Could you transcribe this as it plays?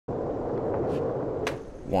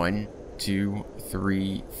1, 2,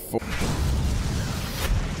 3, 4.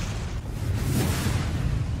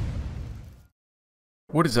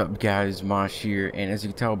 What is up, guys? Mosh here, and as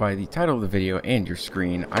you can tell by the title of the video and your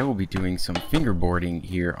screen, I will be doing some fingerboarding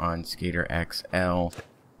here on Skater XL.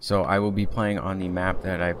 So I will be playing on the map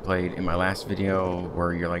that I played in my last video,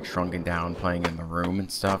 where you're like shrunken down playing in the room and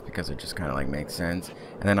stuff, because it just kind of like makes sense.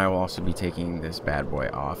 And then I will also be taking this bad boy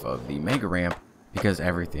off of the mega ramp, because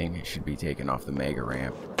everything should be taken off the mega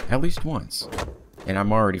ramp at least once. And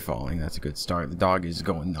I'm already falling. That's a good start. The dog is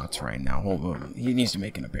going nuts right now. Hold on. He needs to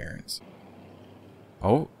make an appearance.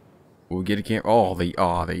 Oh, we'll get a camera. Oh,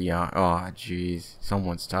 jeez.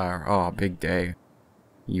 Someone's tired. Oh, big day.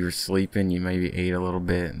 You were sleeping, you maybe ate a little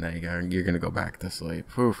bit, and then you're gonna go back to sleep.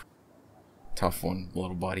 Whew. Tough one,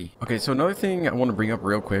 little buddy. Okay, so another thing I want to bring up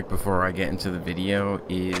real quick before I get into the video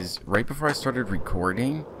is right before I started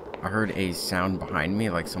recording, I heard a sound behind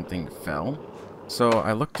me, like something fell. So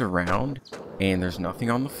I looked around, and there's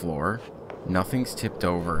nothing on the floor. Nothing's tipped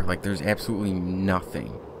over. Like, there's absolutely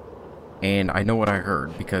nothing. And I know what I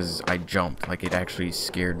heard because I jumped. Like, it actually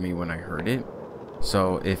scared me when I heard it.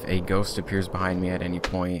 So if a ghost appears behind me at any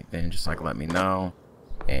point, then just like let me know,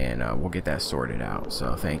 and we'll get that sorted out.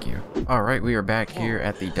 So thank you. Alright, we are back here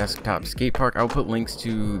at the desktop skate park. I'll put links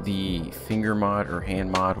to the finger mod or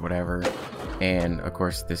hand mod, whatever, and of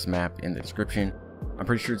course this map in the description. I'm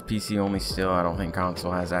pretty sure it's PC only still. I don't think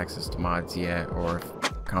console has access to mods yet, or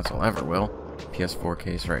if console ever will. PS4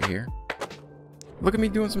 case right here. Look at me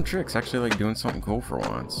doing some tricks, actually like doing something cool for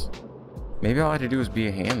once. Maybe all I had to do was be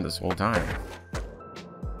a hand this whole time.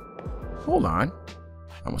 Hold on.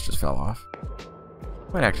 Almost just fell off.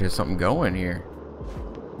 Might actually have something going here.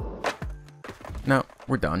 No,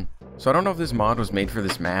 we're done. So I don't know if this mod was made for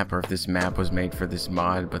this map or if this map was made for this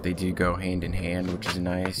mod, but they do go hand in hand, which is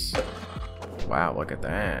nice. Wow, look at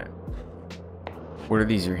that. What are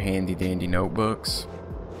these, your handy dandy notebooks?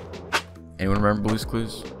 Anyone remember Blue's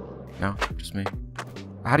Clues? No, just me.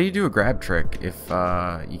 How do you do a grab trick if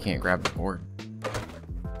you can't grab the board?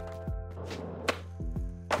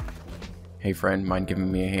 Hey friend, mind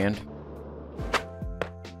giving me a hand?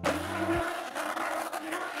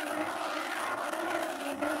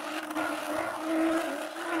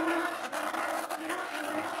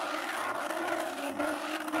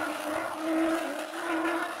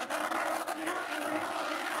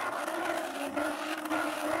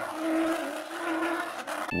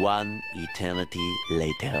 One eternity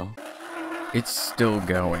later. It's still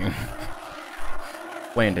going.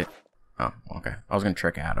 Land it. Oh, okay. I was gonna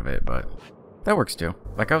trick out of it, but that works too.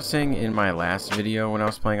 Like I was saying in my last video when I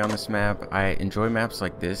was playing on this map, I enjoy maps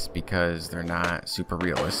like this because they're not super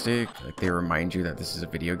realistic. Like, they remind you that this is a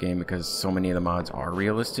video game because so many of the mods are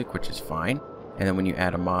realistic, which is fine. And then when you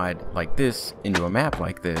add a mod like this into a map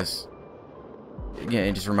like this, yeah,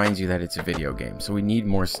 it just reminds you that it's a video game. So we need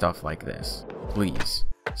more stuff like this. Please,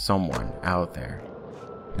 someone out there.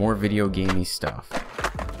 More video gamey stuff.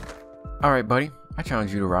 Alright, buddy. I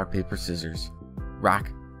challenge you to rock, paper, scissors.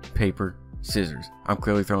 Rock, paper, scissors. I'm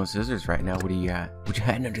clearly throwing scissors right now. What do you got? What you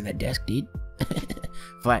hiding under that desk, dude?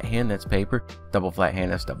 Flat hand, that's paper. Double flat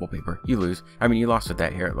hand, that's double paper. You lose. I mean, you lost with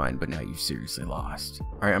that hairline, but now you've seriously lost.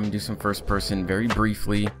 Alright, I'm gonna do some first person very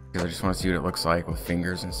briefly, because I just want to see what it looks like with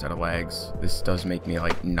fingers instead of legs. This does make me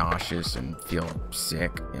like nauseous and feel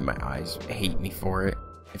sick, and my eyes hate me for it.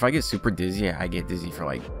 If I get super dizzy, I get dizzy for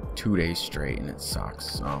like 2 days straight, and it sucks,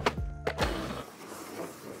 so.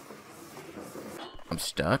 I'm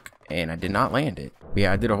stuck, and I did not land it. But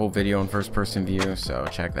yeah, I did a whole video in first person view, so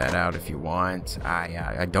check that out if you want.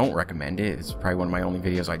 I don't recommend it. It's probably one of my only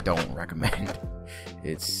videos I don't recommend.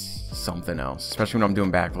 It's something else, especially when I'm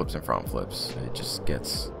doing backflips and front flips. It just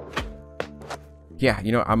gets... Yeah,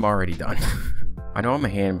 you know, I'm already done. I know I'm a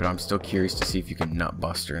hand, but I'm still curious to see if you can nut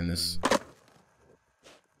buster in this.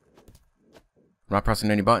 I'm not pressing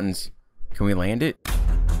any buttons. Can we land it?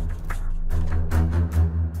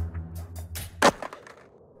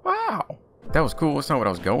 Wow, that was cool. It's not what I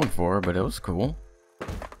was going for, but it was cool.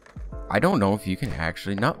 I don't know if you can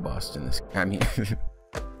actually nut bust in this. I mean, I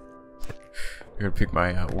gotta pick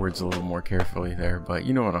my words a little more carefully there, but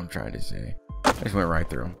you know what I'm trying to say. I just went right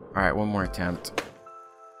through them. All right, one more attempt.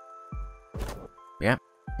 Yeah,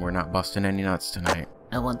 we're not busting any nuts tonight.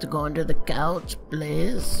 I want to go under the couch,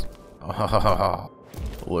 please. Oh,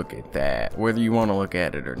 look at that. Whether you want to look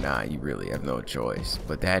at it or not, you really have no choice,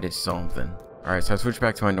 but that is something. Alright, so I switched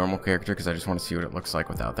back to my normal character because I just want to see what it looks like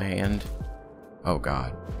without the hand. Oh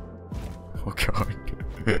god. Oh god.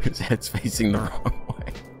 His head's facing the wrong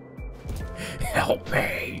way. Help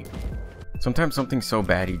me! Sometimes something's so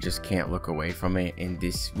bad you just can't look away from it, and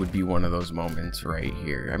this would be one of those moments right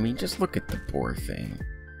here. I mean, just look at the poor thing.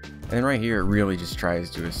 And then right here, it really just tries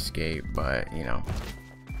to escape, but, you know,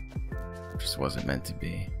 it just wasn't meant to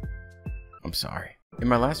be. I'm sorry. In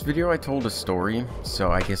my last video, I told a story,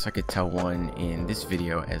 so I guess I could tell one in this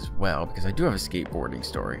video as well, because I do have a skateboarding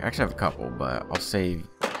story. I actually have a couple, but I'll save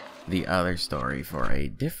the other story for a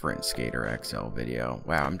different Skater XL video.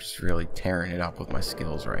 Wow, I'm just really tearing it up with my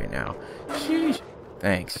skills right now. Sheesh.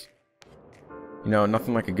 Thanks. You know,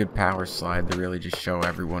 nothing like a good power slide to really just show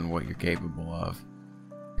everyone what you're capable of.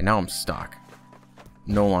 And now I'm stuck.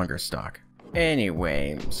 No longer stuck.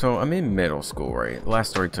 Anyway, so I'm in middle school, right? The last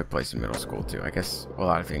story took place in middle school too. I guess a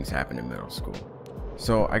lot of things happen in middle school.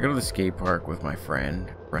 So I go to the skate park with my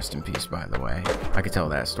friend. Rest in peace, by the way. I could tell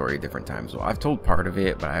that story different times. Well, I've told part of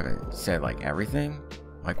it, but I haven't said like everything,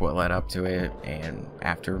 like what led up to it and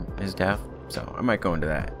after his death. So I might go into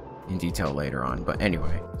that in detail later on. But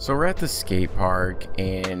anyway, so we're at the skate park,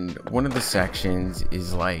 and one of the sections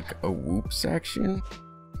is like a whoop section.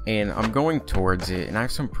 And I'm going towards it, and I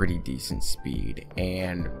have some pretty decent speed,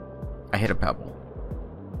 and I hit a pebble.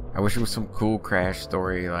 I wish it was some cool crash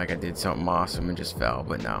story, like I did something awesome and just fell,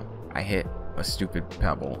 but no. I hit a stupid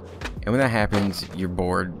pebble. And when that happens, your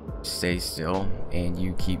board stays still, and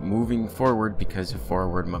you keep moving forward because of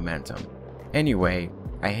forward momentum. Anyway,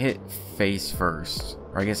 I hit face first,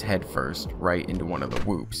 or I guess head first, right into one of the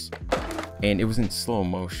whoops. And it was in slow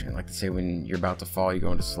motion. Like they say, when you're about to fall, you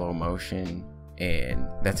go into slow motion. And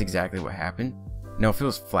that's exactly what happened. Now, if it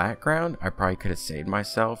was flat ground, I probably could have saved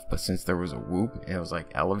myself, but since there was a whoop and it was like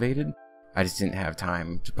elevated, I just didn't have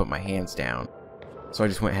time to put my hands down. So I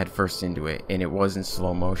just went head first into it, and it was in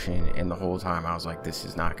slow motion, and the whole time I was like, this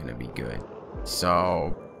is not going to be good.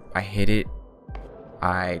 So I hit it.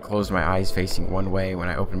 I closed my eyes facing one way. When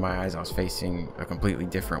I opened my eyes, I was facing a completely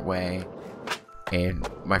different way. And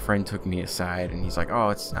my friend took me aside, and he's like, oh,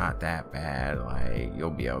 it's not that bad, like, you'll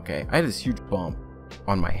be okay. I had this huge bump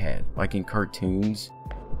on my head, like in cartoons,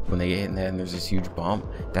 when they get hit in the head and there's this huge bump.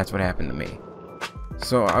 That's what happened to me.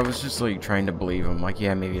 So I was just like trying to believe him, like,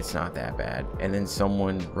 yeah, maybe it's not that bad. And then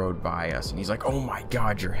someone rode by us, and he's like, oh my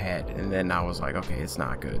god, your head. And then I was like, okay, it's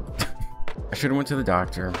not good. I should have went to the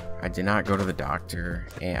doctor. I did not go to the doctor,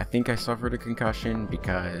 and I think I suffered a concussion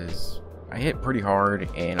because I hit pretty hard,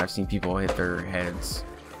 and I've seen people hit their heads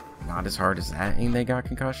not as hard as that and they got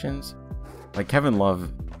concussions. Like Kevin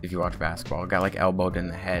Love, if you watch basketball, got like elbowed in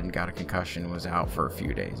the head and got a concussion and was out for a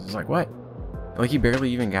few days. It's like, what? Like, he barely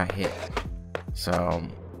even got hit. So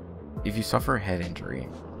if you suffer a head injury,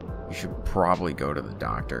 you should probably go to the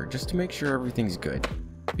doctor just to make sure everything's good.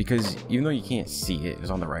 Because even though you can't see it,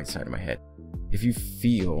 it's on the right side of my head. If you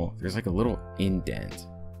feel there's like a little indent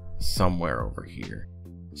somewhere over here.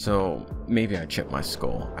 So maybe I chipped my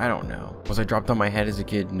skull. I don't know. Was I dropped on my head as a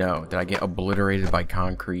kid? No. Did I get obliterated by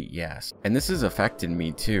concrete? Yes. And this has affected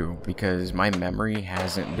me too, because my memory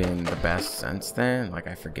hasn't been the best since then. Like,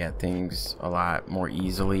 I forget things a lot more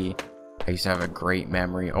easily. I used to have a great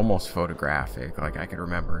memory, almost photographic. Like, I could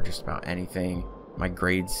remember just about anything. My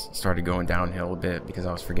grades started going downhill a bit because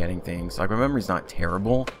I was forgetting things. Like, my memory's not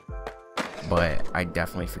terrible, but I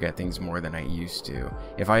definitely forget things more than I used to.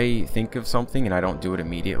 If I think of something and I don't do it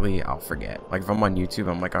immediately, I'll forget. Like, if I'm on YouTube,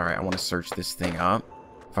 I'm like, all right, I want to search this thing up.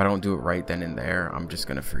 If I don't do it right then and there, I'm just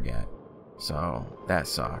gonna forget. So that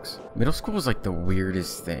sucks. Middle school was like the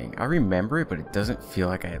weirdest thing. I remember it, but it doesn't feel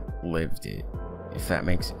like I lived it, if that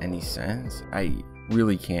makes any sense. I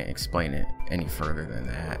really can't explain it any further than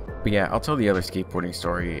that. But yeah, I'll tell the other skateboarding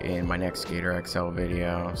story in my next Skater XL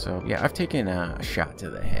video. So yeah, I've taken a shot to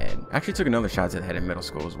the head. I actually took another shot to the head in middle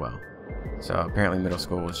school as well. So apparently middle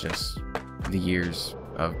school was just the years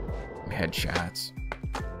of headshots.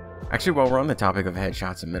 Actually, while we're on the topic of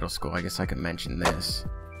headshots in middle school, I guess I could mention this.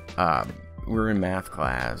 We were in math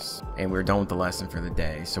class, and we were done with the lesson for the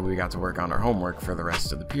day, so we got to work on our homework for the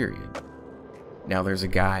rest of the period. Now, there's a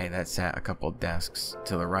guy that sat a couple desks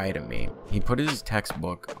to the right of me. He put his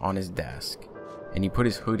textbook on his desk, and he put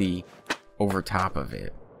his hoodie over top of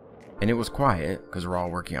it. And it was quiet, because we're all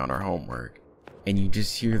working on our homework. And you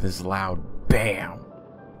just hear this loud BAM!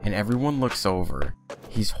 And everyone looks over.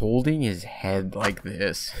 He's holding his head like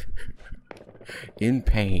this, in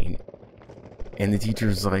pain. And the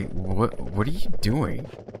teacher's like, what are you doing?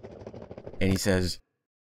 And he says,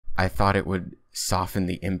 I thought it would soften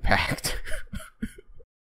the impact.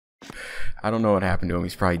 I don't know what happened to him.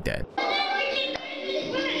 He's probably dead.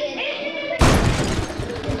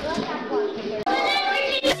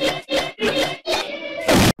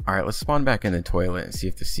 Alright, let's spawn back in the toilet and see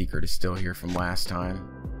if the secret is still here from last time.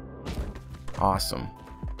 Awesome.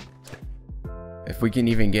 If we can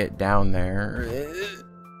even get down there.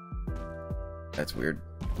 That's weird.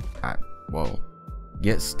 Whoa.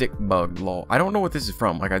 Get stick bugged, lol. I don't know what this is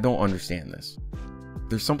from. Like, I don't understand this.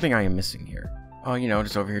 There's something I am missing here. Oh, you know,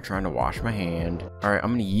 just over here trying to wash my hand. Alright,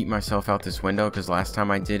 I'm gonna yeet myself out this window because last time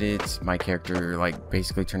I did it, my character, like,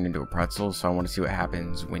 basically turned into a pretzel. So I want to see what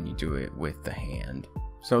happens when you do it with the hand.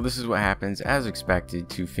 So this is what happens. As expected,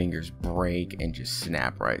 2 fingers break and just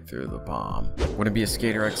snap right through the palm. Wouldn't be a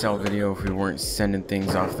Skater XL video if we weren't sending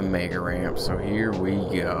things off the mega ramp. So here we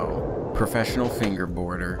go. Professional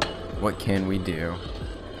fingerboarder. What can we do?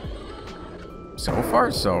 So far,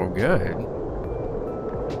 so good.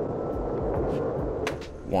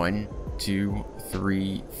 1, 2,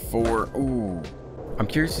 3, 4. Ooh. I'm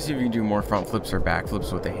curious to see if you can do more front flips or back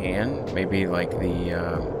flips with the hand. Maybe like the,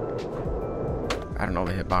 I don't know,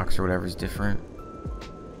 the hitbox or whatever is different.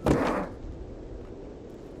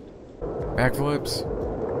 Backflips.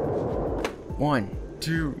 1,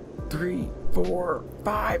 2, 3, 4,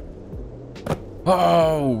 5.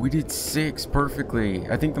 Oh, we did 6 perfectly.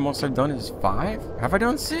 I think the most I've done is 5. Have I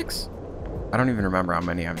done 6? I don't even remember how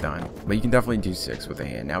many I've done. But you can definitely do 6 with a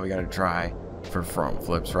hand. Now we gotta try for front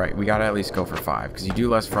flips, right? We gotta at least go for 5 because you do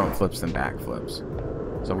less front flips than back flips.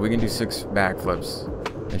 So if we can do 6 back flips,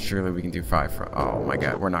 then surely we can do 5 front. Oh my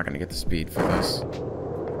god, we're not gonna get the speed for this.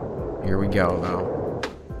 Here we go though.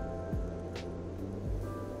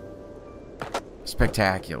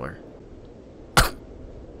 Spectacular.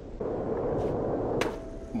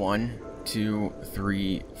 1, 2,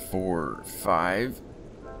 3, 4, 5.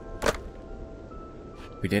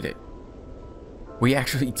 We did it. We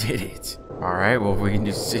actually did it. Alright, well if we can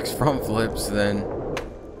do 6 front flips, then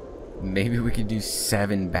maybe we can do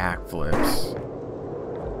 7 back flips.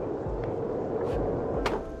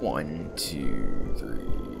 1, 2,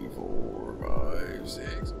 3, 4, 5,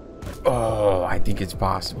 6. Oh, I think it's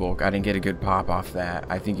possible. I didn't get a good pop off that.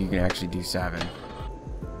 I think you can actually do 7.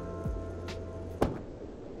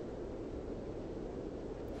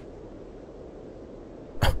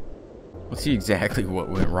 Let's see exactly what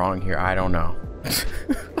went wrong here. I don't know.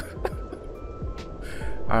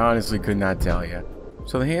 I honestly could not tell you.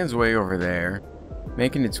 So the hand's way over there,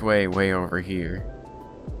 making its way over here.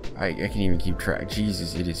 I can't even keep track.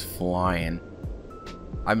 Jesus, it is flying.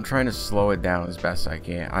 I'm trying to slow it down as best I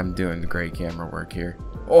can. I'm doing great camera work here.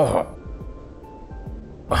 Oh!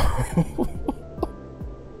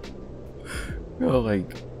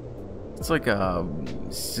 Like, it's like a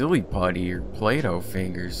silly putty or Play-Doh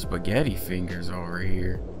fingers, spaghetti fingers over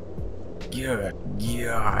here. Good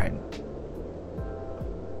God.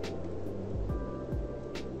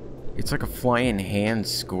 It's like a flying hand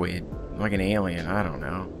squid, like an alien. I don't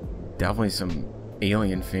know. Definitely some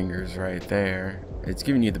alien fingers right there. It's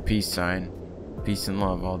giving you the peace sign. Peace and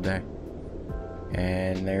love all day.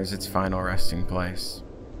 And there's its final resting place.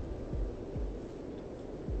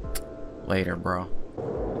 Later, bro.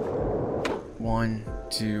 1,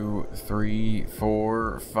 2, 3,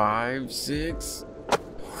 4, 5, 6,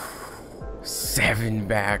 7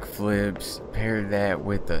 back flips. Pair that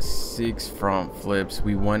with the 6 front flips.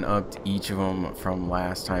 We one-upped each of them from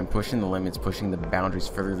last time, pushing the limits, pushing the boundaries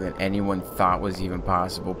further than anyone thought was even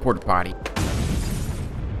possible. Porta potty.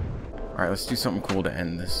 Alright, let's do something cool to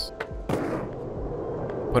end this.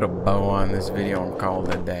 Put a bow on this video and call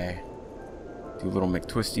it a day. Do a little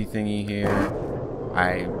McTwisty thingy here.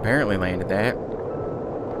 I apparently landed that.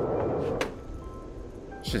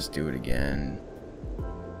 Let's just do it again.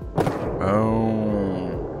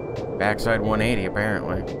 Boom. Backside 180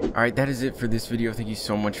 apparently. Alright, that is it for this video. Thank you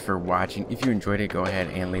so much for watching. If you enjoyed it, go ahead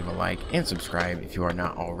and leave a like and subscribe if you are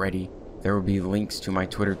not already. There will be links to my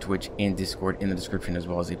Twitter, Twitch, and Discord in the description, as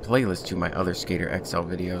well as a playlist to my other Skater XL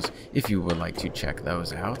videos if you would like to check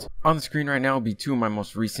those out. On the screen right now will be 2 of my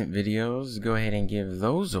most recent videos. Go ahead and give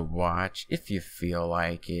those a watch if you feel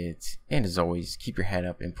like it. And as always, keep your head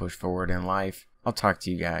up and push forward in life. I'll talk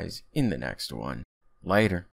to you guys in the next one. Later.